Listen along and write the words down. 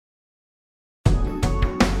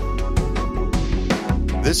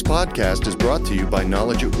This podcast is brought to you by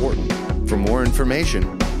Knowledge at Wharton. For more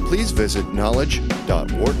information, please visit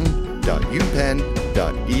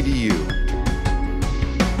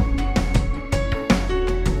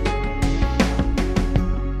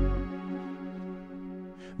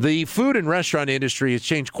The food and restaurant industry has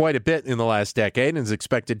changed quite a bit in the last decade and is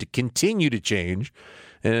expected to continue to change.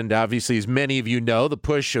 And obviously, as many of you know, the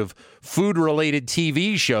push of food-related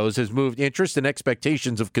TV shows has moved interest and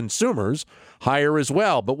expectations of consumers higher as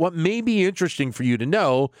well. But what may be interesting for you to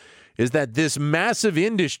know is that this massive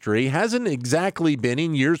industry hasn't exactly been,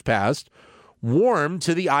 in years past, warm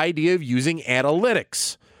to the idea of using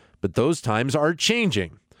analytics. But those times are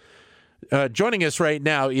changing. Joining us right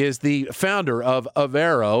now is the founder of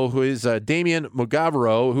Avero, who is Damien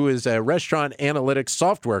Mugavero, who is a restaurant analytics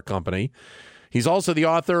software company. He's also the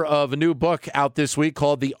author of a new book out this week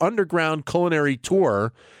called The Underground Culinary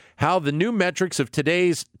Tour: How the New Metrics of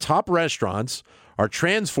Today's Top Restaurants Are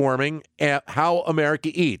Transforming How America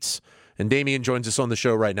Eats. And Damien joins us on the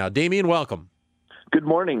show right now. Damien, welcome. Good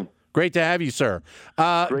morning. Great to have you, sir.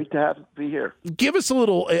 Great to be here. Give us a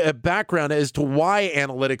little background as to why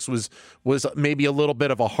analytics was maybe a little bit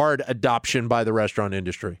of a hard adoption by the restaurant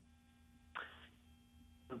industry.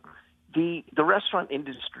 The restaurant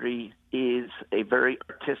industry is a very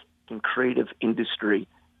artistic and creative industry,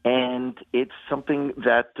 and it's something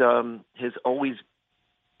that has always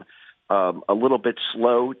a little bit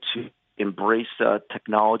slow to embrace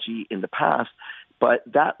technology in the past, but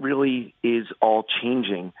that really is all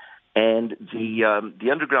changing. And the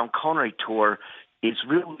Underground Culinary Tour is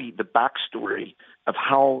really the backstory of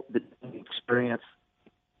how the experience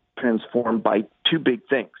transformed by two big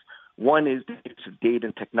things. One is the use of data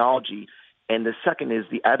and technology, and the second is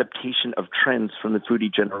the adaptation of trends from the foodie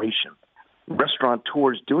generation.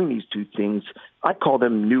 Restaurateurs doing these two things, I call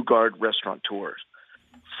them new guard restaurateurs.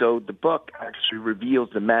 So the book actually reveals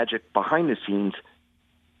the magic behind the scenes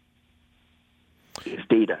is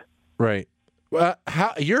data. Right. Well,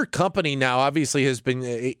 your company now obviously has been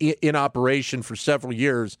in operation for several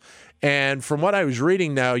years, and from what I was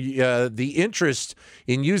reading now, the interest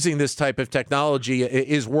in using this type of technology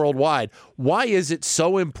is worldwide. Why is it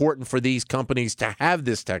so important for these companies to have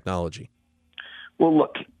this technology? Well,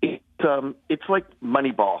 look, it's like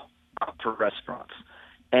Moneyball for restaurants,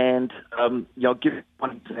 and I'll give you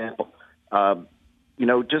one example.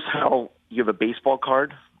 Just how you have a baseball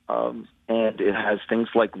card. And it has things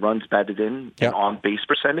like runs batted in and on base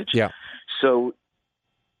percentage. Yeah. So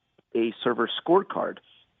a server scorecard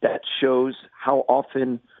that shows how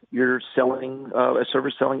often you're selling a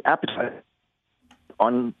server selling appetizer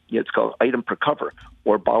on it's called item per cover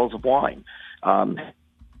or bottles of wine.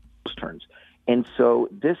 Turns. And so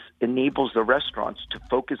this enables the restaurants to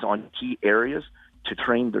focus on key areas to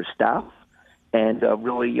train their staff and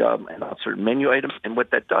really and on certain menu items. And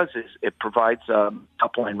what that does is it provides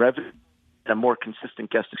top-line revenue and a more consistent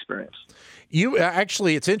guest experience. You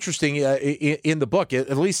actually, it's interesting in the book,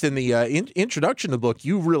 at least in the introduction to the book,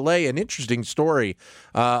 you relay an interesting story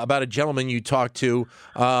about a gentleman you talked to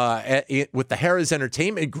with the Harrah's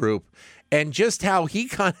Entertainment Group, and just how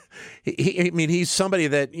he's somebody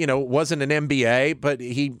that, wasn't an MBA, but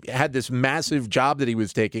he had this massive job that he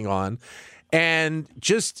was taking on, and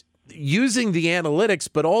just using the analytics,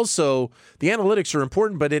 but also the analytics are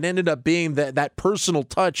important, but it ended up being that personal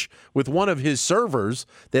touch with one of his servers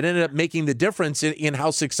that ended up making the difference in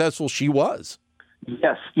how successful she was.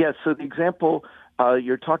 Yes. So the example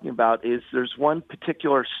you're talking about is there's one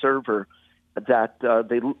particular server that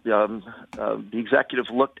the executive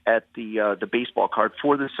looked at the baseball card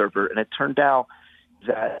for the server, and it turned out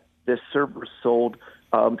that this server sold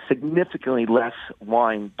significantly less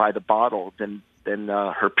wine by the bottle than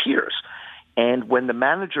her peers. And when the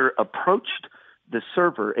manager approached the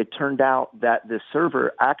server, it turned out that the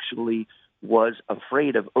server actually was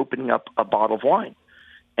afraid of opening up a bottle of wine.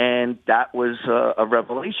 And that was a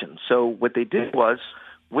revelation. So what they did was,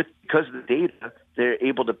 because of the data, they're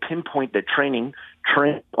able to pinpoint the train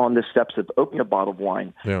on the steps of opening a bottle of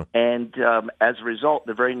wine. Yeah. And as a result,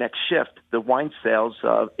 the very next shift, the wine sales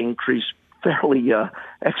increased fairly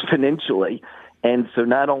exponentially. And so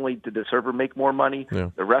not only did the server make more money,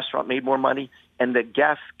 the restaurant made more money, and the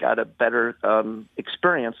guests got a better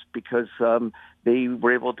experience because they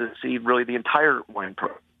were able to see really the entire wine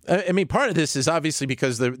program. I mean, part of this is obviously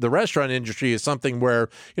because the restaurant industry is something where,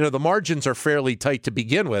 the margins are fairly tight to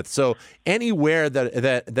begin with. So anywhere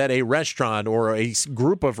that a restaurant or a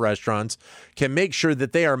group of restaurants can make sure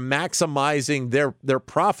that they are maximizing their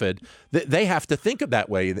profit, they have to think of that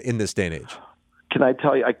way in this day and age. Can I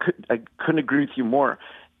tell you, I couldn't agree with you more.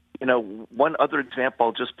 One other example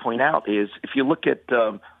I'll just point out is if you look at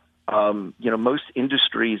Most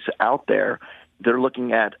industries out there, they're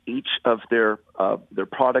looking at each of their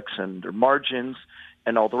products and their margins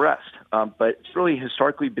and all the rest. But it's really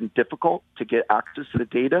historically been difficult to get access to the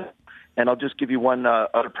data. And I'll just give you one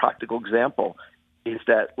other practical example. Is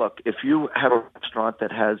that, look, if you have a restaurant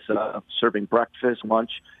that has serving breakfast,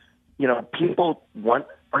 lunch, people want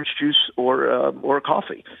orange juice or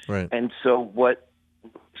coffee. Right. And so what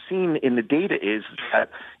we've seen in the data is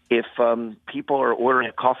that if people are ordering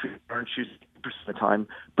a coffee or orange juice 10% of the time,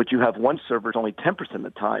 but you have one server 10% of the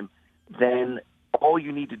time, then all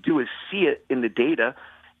you need to do is see it in the data.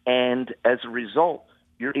 And as a result,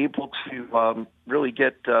 you're able to really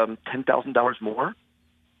get $10,000 more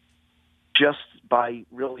just by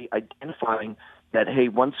really identifying that, hey,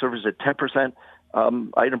 one server is at 10%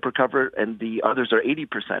 item per cover and the others are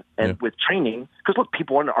 80%. And with training, because look,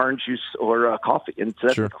 people want orange juice or coffee, and so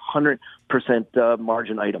that's Sure. like 100%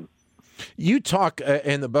 margin item. You talk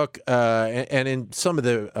in the book and in some of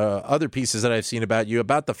the other pieces that I've seen about you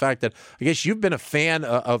about the fact that I guess you've been a fan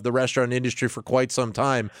of the restaurant industry for quite some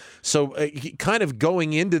time. So kind of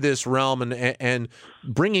going into this realm and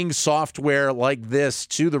bringing software like this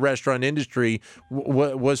to the restaurant industry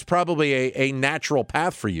was probably a natural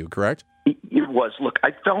path for you, correct? It was. Look,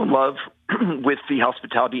 I fell in love with the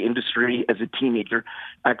hospitality industry as a teenager,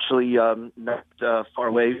 actually not far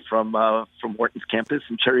away from Wharton's campus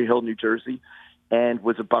in Cherry Hill, New Jersey, and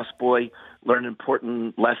was a busboy, learned an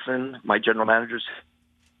important lesson. My general manager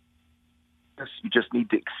said, you just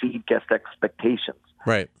need to exceed guest expectations.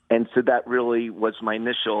 Right. And so that really was my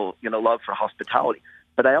initial, love for hospitality.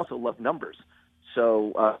 But I also love numbers.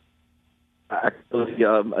 So actually,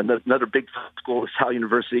 another big school, Cal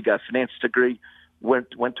University, got a finance degree,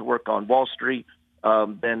 went to work on Wall Street,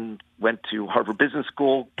 then went to Harvard Business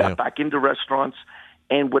School, got back into restaurants.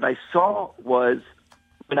 And what I saw was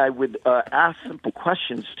when I would ask simple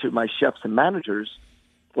questions to my chefs and managers,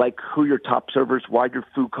 like who your top servers, why your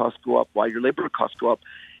food costs go up, why your labor costs go up,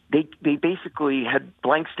 they basically had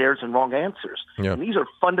blank stares and wrong answers. Yeah. And these are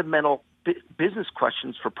fundamental business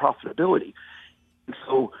questions for profitability. And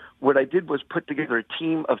so what I did was put together a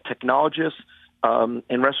team of technologists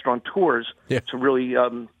and restaurateurs to really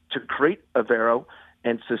to create Avero,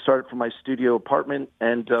 and to start from my studio apartment.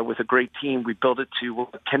 And with a great team, we built it to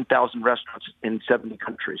 10,000 restaurants in 70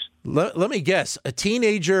 countries. Let me guess. A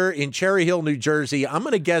teenager in Cherry Hill, New Jersey. I'm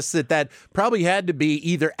going to guess that probably had to be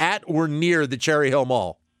either at or near the Cherry Hill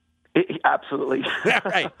Mall. Absolutely.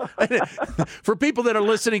 Right. For people that are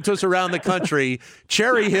listening to us around the country,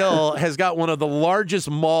 Cherry Hill has got one of the largest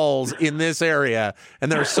malls in this area, and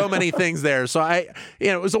there are so many things there. So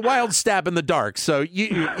it was a wild stab in the dark. So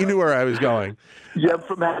you knew where I was going. Yeah, I'm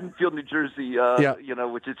from Haddonfield, New Jersey,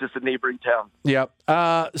 which is just a neighboring town. Yep.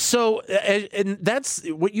 And that's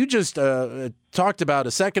what you just talked about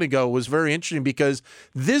a second ago was very interesting, because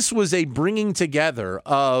this was a bringing together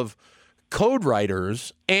of code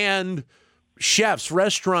writers and chefs,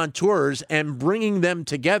 restaurateurs, and bringing them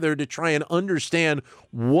together to try and understand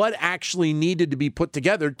what actually needed to be put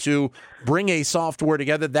together to bring a software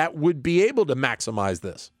together that would be able to maximize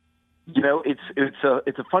this. It's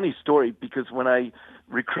a funny story, because when I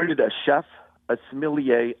recruited a chef, a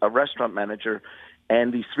sommelier, a restaurant manager,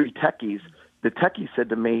 and these three techies, the techie said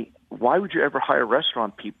to me, "Why would you ever hire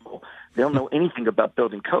restaurant people? They don't know anything about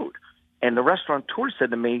building code." And the restaurateur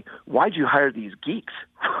said to me, "Why'd you hire these geeks?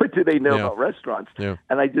 What do they know about restaurants?" Yeah.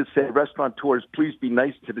 And I just said, "Restaurateurs, please be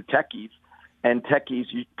nice to the techies. And techies,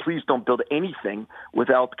 please don't build anything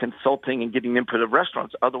without consulting and getting input of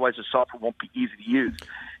restaurants. Otherwise, the software won't be easy to use."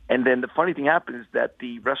 And then the funny thing happened is that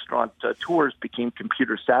the restaurateurs became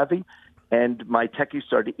computer savvy, and my techies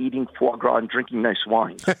started eating foie gras and drinking nice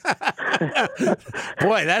wines. Boy,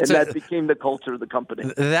 that became the culture of the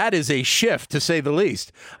company. That is a shift, to say the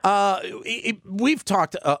least. We've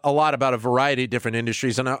talked a lot about a variety of different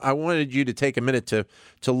industries, and I wanted you to take a minute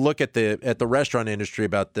to look at the restaurant industry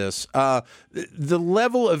about this. The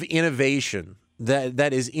level of innovation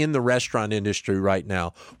that is in the restaurant industry right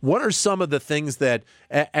now. What are some of the things that,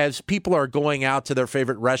 as people are going out to their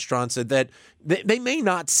favorite restaurants, that they may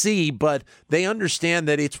not see, but they understand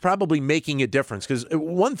that it's probably making a difference? Because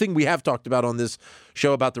one thing we have talked about on this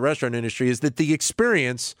show about the restaurant industry is that the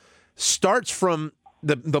experience starts from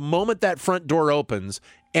the moment that front door opens,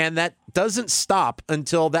 and that doesn't stop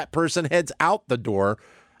until that person heads out the door,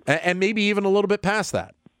 and maybe even a little bit past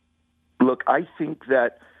that. Look, I think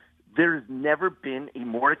that there's never been a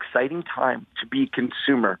more exciting time to be a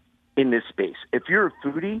consumer in this space. If you're a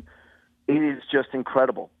foodie, it is just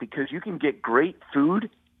incredible, because you can get great food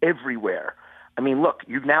everywhere. I mean, look,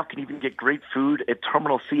 you now can even get great food at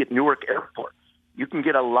Terminal C at Newark Airport. You can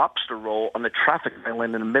get a lobster roll on the traffic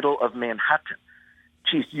island in the middle of Manhattan.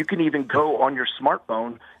 Geez, you can even go on your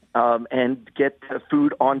smartphone and get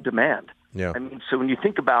food on demand. Yeah. I mean, so when you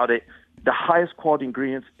think about it, the highest quality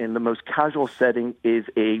ingredients in the most casual setting is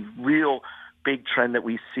a real big trend that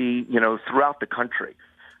we see, throughout the country.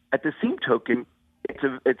 At the same token, it's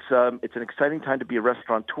an exciting time to be a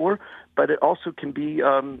restaurateur, but it also can be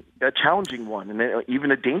a challenging one, and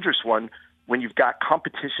even a dangerous one when you've got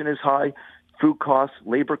competition is high, food costs,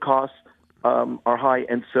 labor costs are high,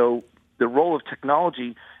 and so the role of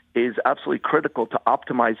technology is absolutely critical to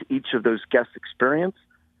optimize each of those guest experience,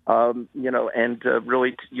 and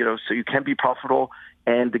really, so you can be profitable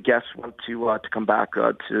and the guests want to come back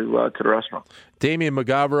to the restaurant. Damian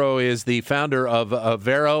Magavro is the founder of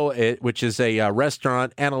Vero, which is a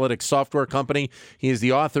restaurant analytics software company. He is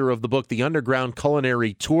the author of the book, The Underground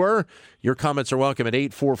Culinary Tour. Your comments are welcome at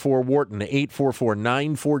 844-WHARTON,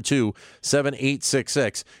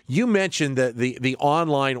 844-942-7866. You mentioned that the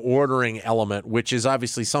online ordering element, which is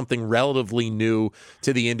obviously something relatively new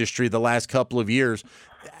to the industry the last couple of years.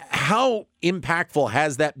 How impactful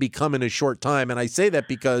has that become in a short time? And I say that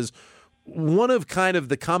because one of kind of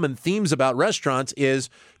the common themes about restaurants is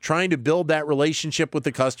trying to build that relationship with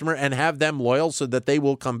the customer and have them loyal so that they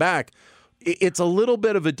will come back. It's a little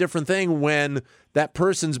bit of a different thing when that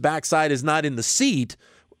person's backside is not in the seat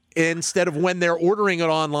instead of when they're ordering it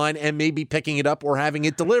online and maybe picking it up or having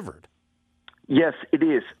it delivered. Yes, it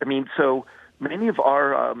is. I mean, so many of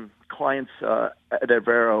our clients at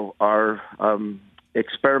Vero are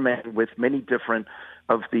experiment with many different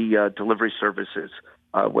of the delivery services,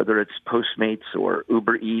 whether it's Postmates or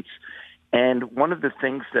Uber Eats. And one of the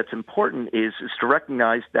things that's important is to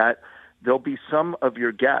recognize that there'll be some of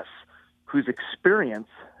your guests whose experience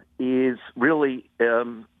is really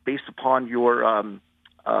based upon your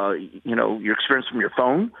experience from your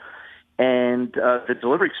phone and the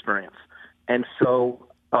delivery experience. And so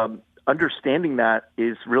understanding that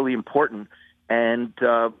is really important. And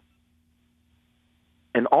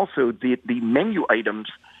also the menu items,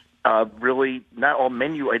 really not all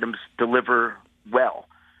menu items deliver well.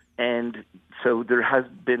 And so there has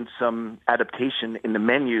been some adaptation in the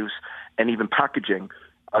menus and even packaging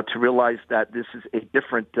to realize that this is a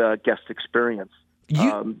different guest experience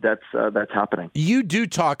that's happening. You do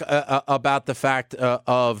talk about the fact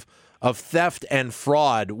of theft and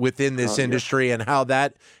fraud within this industry and how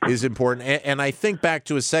that is important. And I think back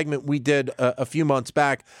to a segment we did a few months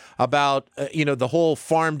back about, the whole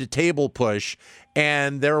farm to table push.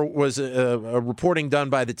 And there was a reporting done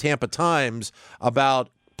by the Tampa Times about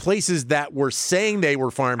places that were saying they were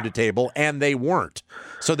farm to table and they weren't.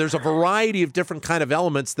 So there's a variety of different kind of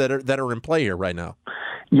elements that are in play here right now.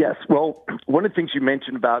 Yes. Well, one of the things you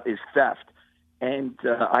mentioned about is theft. And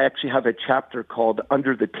I actually have a chapter called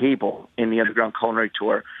Under the Table in the Underground Culinary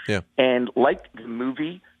Tour. Yeah. And like the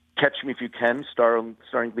movie Catch Me If You Can, starring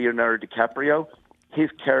Leonardo DiCaprio, his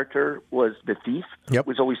character was the thief,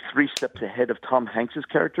 was always 3 steps ahead of Tom Hanks's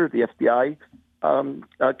character, the FBI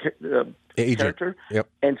character. Yep.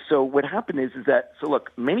 And so what happened is that,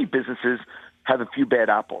 look, many businesses have a few bad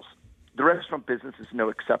apples. The restaurant business is no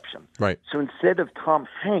exception. Right. So instead of Tom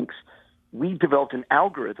Hanks, we developed an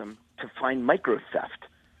algorithm to find micro theft.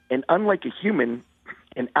 And unlike a human,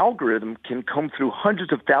 an algorithm can comb through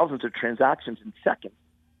hundreds of thousands of transactions in seconds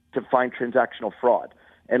to find transactional fraud.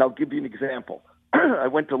 And I'll give you an example. I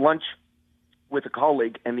went to lunch with a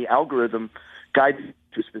colleague, and the algorithm guided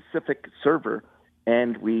to a specific server,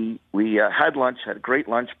 and we had lunch, had a great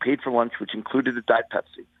lunch, paid for lunch, which included a Diet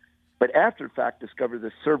Pepsi. But after the fact, discovered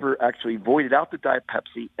the server actually voided out the Diet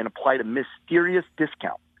Pepsi and applied a mysterious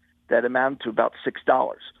discount that amounted to about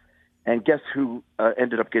 $6. And guess who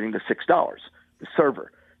ended up getting the $6? The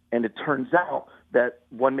server. And it turns out that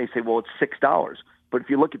one may say, well, it's $6. But if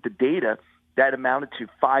you look at the data, that amounted to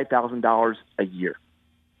 $5,000 a year.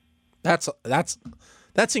 That's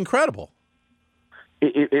incredible.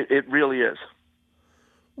 It really is.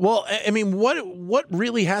 Well, I mean, what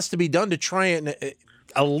really has to be done to try and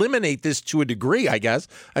eliminate this to a degree, I guess?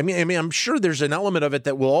 I mean, I'm sure there's an element of it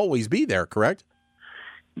that will always be there, correct?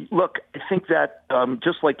 Look, I think that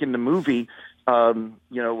just like in the movie,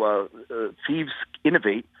 thieves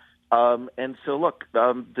innovate. And so, look,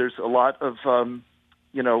 there's a lot of,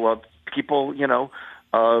 people,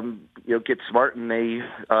 get smart and they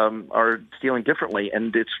are stealing differently.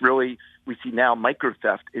 And it's really, we see now micro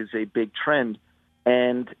theft is a big trend.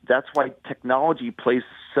 And that's why technology plays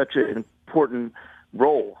such an important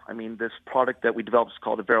role. I mean, this product that we developed is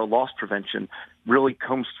called Vero Loss Prevention, really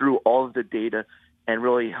combs through all of the data and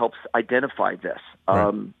really helps identify this,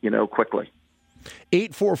 quickly.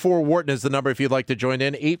 844-WHARTON is the number if you'd like to join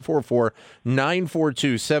in.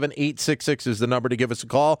 844-942-7866 is the number to give us a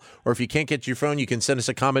call. Or if you can't get your phone, you can send us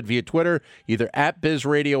a comment via Twitter, either at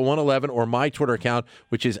BizRadio111 or my Twitter account,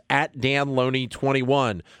 which is at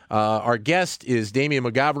DanLoney21. Our guest is Damian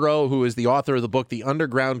Magavero, who is the author of the book, The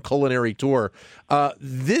Underground Culinary Tour.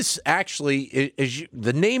 This actually,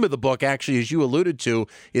 the name of the book, actually, as you alluded to,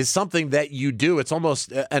 is something that you do. It's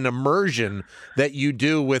almost an immersion that you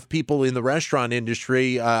do with people in the restaurant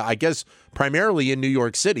industry, I guess primarily in New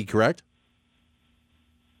York City, correct?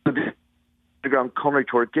 The Underground Culinary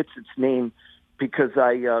Tour gets its name because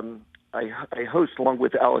I host, along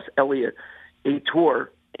with Alice Elliott, a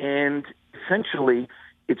tour, and essentially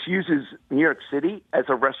it uses New York City as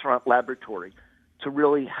a restaurant laboratory to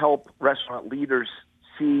really help restaurant leaders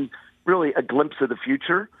see really a glimpse of the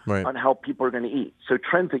future on how people are going to eat. So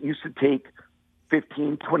trends that used to take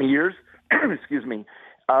 15, 20 years, excuse me,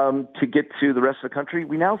 to get to the rest of the country,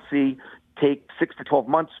 we now see take 6 to 12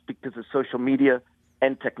 months because of social media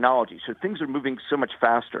and technology. So things are moving so much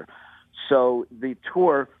faster. So the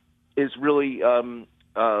tour is really,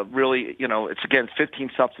 it's again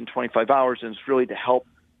 15 stops in 25 hours, and it's really to help,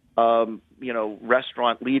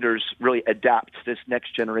 restaurant leaders really adapt to this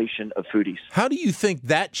next generation of foodies. How do you think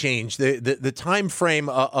that changed the time frame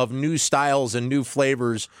of new styles and new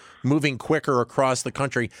flavors moving quicker across the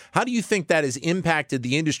country? How do you think that has impacted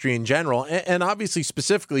the industry in general, and obviously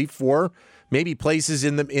specifically for maybe places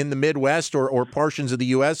in the Midwest or portions of the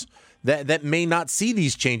U.S. that may not see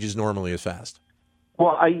these changes normally as fast?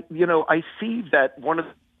 Well, I see that one of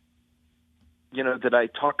that I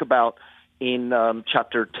talk about in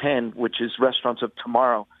Chapter 10, which is Restaurants of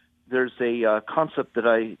Tomorrow. There's a concept that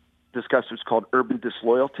I discussed. It's called urban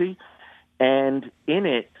disloyalty. And in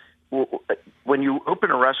it, when you open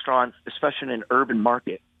a restaurant, especially in an urban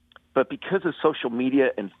market, but because of social media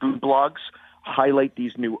and food blogs highlight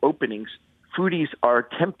these new openings, foodies are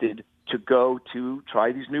tempted to go to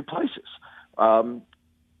try these new places.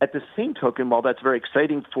 At the same token, while that's very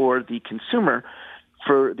exciting for the consumer,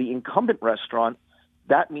 for the incumbent restaurant,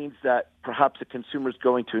 that means that perhaps the consumer is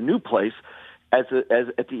going to a new place as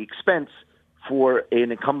at the expense for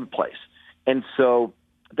an incumbent place. And so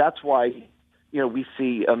that's why, we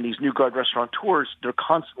see these new guard restaurateurs, they're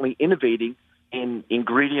constantly innovating in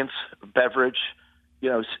ingredients, beverage,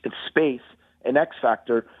 space, and X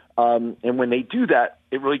factor. And when they do that,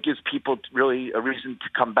 it really gives people really a reason to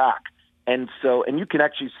come back. And you can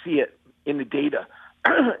actually see it in the data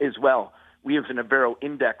as well. We have an Avero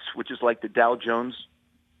index, which is like the Dow Jones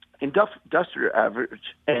industrial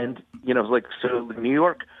average, and so New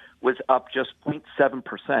York was up just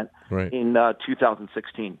 0.7% in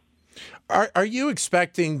 2016. Are you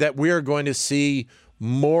expecting that we are going to see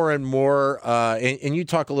more and more? And you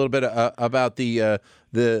talk a little bit about the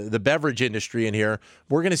beverage industry in here.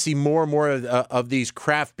 We're going to see more and more of these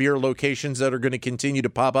craft beer locations that are going to continue to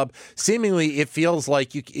pop up. Seemingly, it feels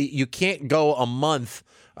like you can't go a month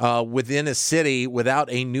within a city without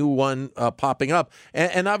a new one popping up,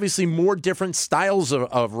 and obviously more different styles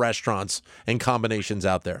of restaurants and combinations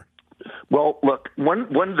out there. Well, look, one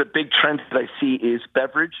of the big trends that I see is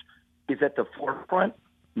beverage is at the forefront,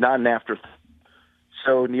 not an afterthought.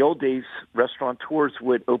 So in the old days, restaurateurs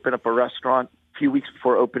would open up a restaurant. A few weeks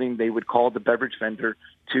before opening, they would call the beverage vendor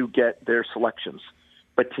to get their selections.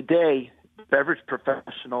 But today, the beverage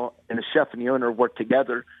professional and the chef and the owner work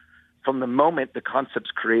together from the moment the concept's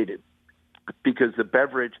created, because the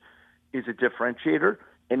beverage is a differentiator,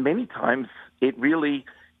 and many times it really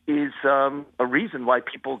is a reason why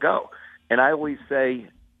people go. And I always say,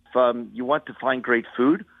 if you want to find great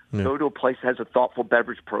food, go to a place that has a thoughtful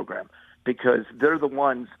beverage program, because they're the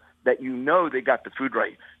ones that they got the food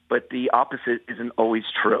right, but the opposite isn't always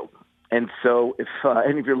true. And so if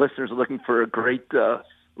any of your listeners are looking for a great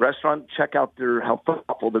restaurant, check out how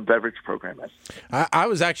thoughtful the beverage program is. I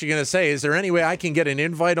was actually going to say, is there any way I can get an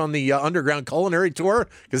invite on the Underground Culinary Tour?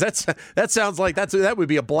 Because that sounds like that would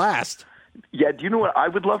be a blast. Yeah, do you know what I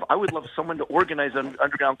would love? I would love someone to organize an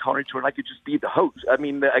Underground Culinary Tour, and I could just be the host. I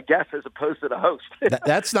mean, a guest as opposed to the host.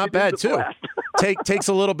 That's not bad too. Takes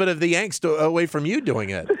a little bit of the angst away from you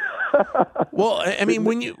doing it. Well, I mean,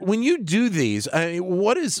 when you do these,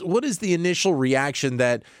 what is the initial reaction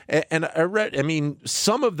that? And I read, I mean,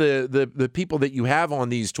 some of the people that you have on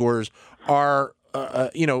these tours are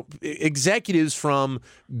executives from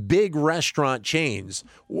big restaurant chains.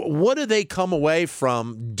 What do they come away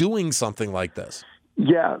from doing something like this?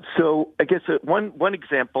 Yeah, so I guess one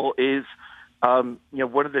example is,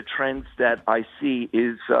 one of the trends that I see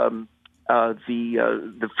is the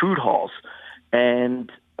food halls,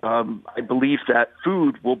 and I believe that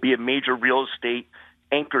food will be a major real estate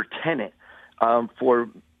anchor tenant for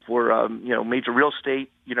major real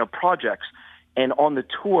estate projects. And on the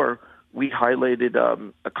tour, we highlighted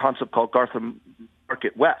a concept called Gotham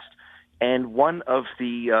Market West. And one of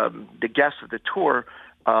the guests of the tour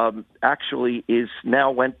actually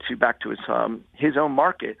went back to his own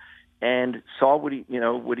market and saw what he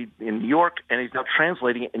in New York, and he's now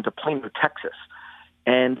translating it into Plano, Texas,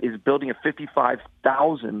 and is building a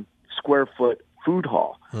 55,000 square foot food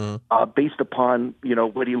hall based upon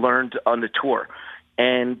what he learned on the tour.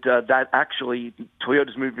 And that actually,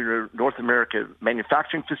 Toyota's moving to North America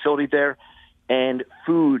manufacturing facility there, and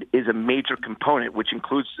food is a major component, which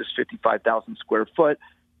includes this 55,000 square foot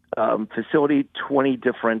facility, 20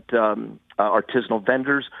 different artisanal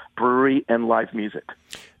vendors, brewery, and live music.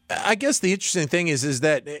 I guess the interesting thing is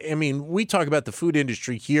that, I mean, we talk about the food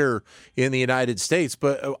industry here in the United States,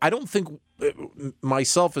 but I don't think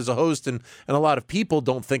myself as a host and a lot of people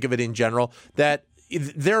don't think of it in general, that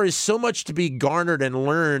there is so much to be garnered and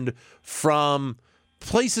learned from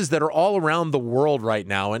places that are all around the world right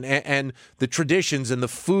now, and the traditions and the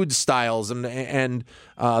food styles and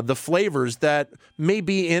the flavors that may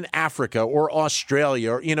be in Africa or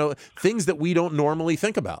Australia, or things that we don't normally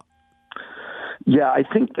think about. Yeah, I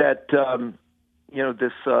think that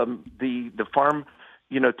this the farm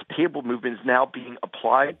to table movement is now being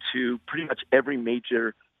applied to pretty much every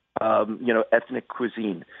major ethnic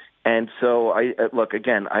cuisine. And so I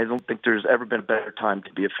don't think there's ever been a better time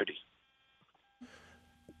to be a foodie.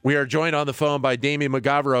 We are joined on the phone by Damian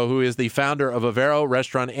Magavero, who is the founder of Avero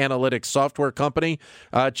Restaurant Analytics Software Company.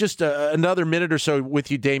 Just another minute or so with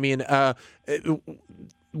you, Damian.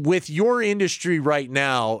 With your industry right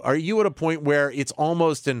now, are you at a point where it's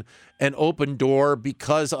almost an open door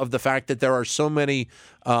because of the fact that there are so many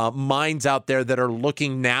minds out there that are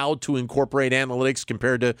looking now to incorporate analytics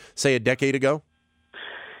compared to, say, a decade ago?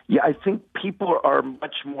 Yeah, I think people are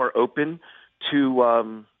much more open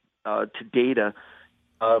to data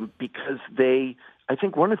because I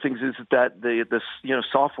think one of the things is that the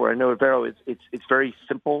software. I know Avero it's very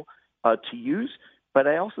simple to use. But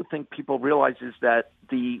I also think people realize is that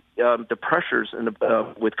the pressures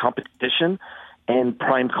with competition and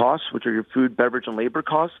prime costs, which are your food, beverage, and labor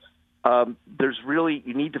costs,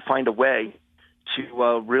 you need to find a way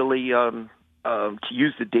to really to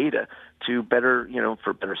use the data to better,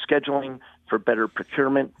 for better scheduling, for better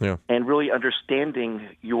procurement, and really understanding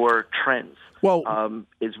your trends.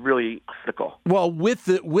 Is really critical. Well, with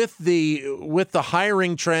the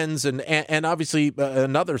hiring trends and obviously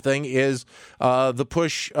another thing is the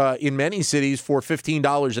push in many cities for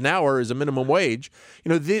 $15 an hour as a minimum wage.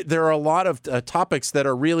 There are a lot of topics that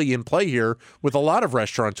are really in play here with a lot of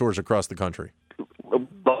restaurateurs across the country.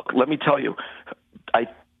 Look, let me tell you,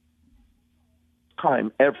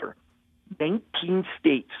 time ever, 19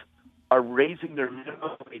 states are raising their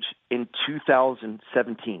minimum wage in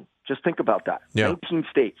 2017. Just think about that. Yeah. 19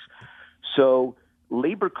 states. So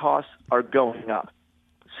labor costs are going up.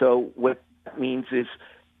 So what that means is,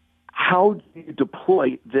 how do you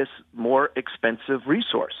deploy this more expensive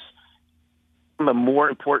resource? A more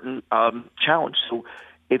important challenge. So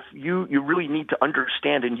if you really need to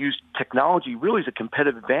understand and use technology really as a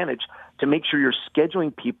competitive advantage to make sure you're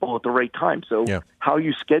scheduling people at the right time. So how are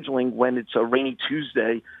you scheduling when it's a rainy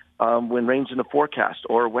Tuesday, when rain's in the forecast,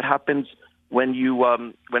 or what happens when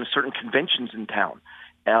a certain convention's in town?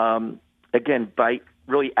 Again, by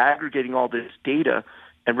really aggregating all this data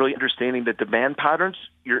and really understanding the demand patterns,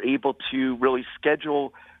 you're able to really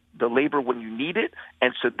schedule the labor when you need it,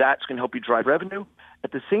 and so that's going to help you drive revenue.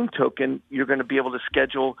 At the same token, you're going to be able to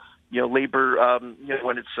schedule labor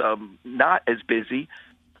when it's not as busy,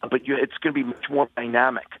 but it's going to be much more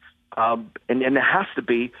dynamic. And it has to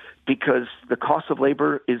be, because the cost of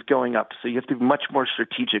labor is going up. So you have to be much more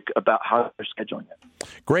strategic about how you're scheduling it.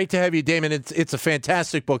 Great to have you, Damon. It's a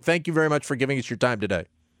fantastic book. Thank you very much for giving us your time today.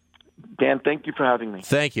 Dan, thank you for having me.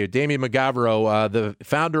 Thank you. Damian Magavero, the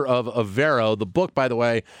founder of Avero. The book, by the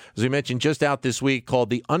way, as we mentioned, just out this week, called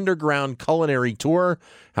The Underground Culinary Tour,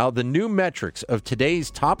 How the New Metrics of Today's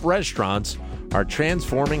Top Restaurants Are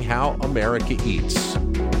Transforming How America Eats.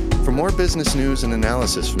 For more business news and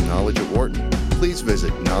analysis from Knowledge at Wharton, please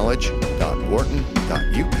visit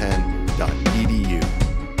knowledge.wharton.upenn.edu.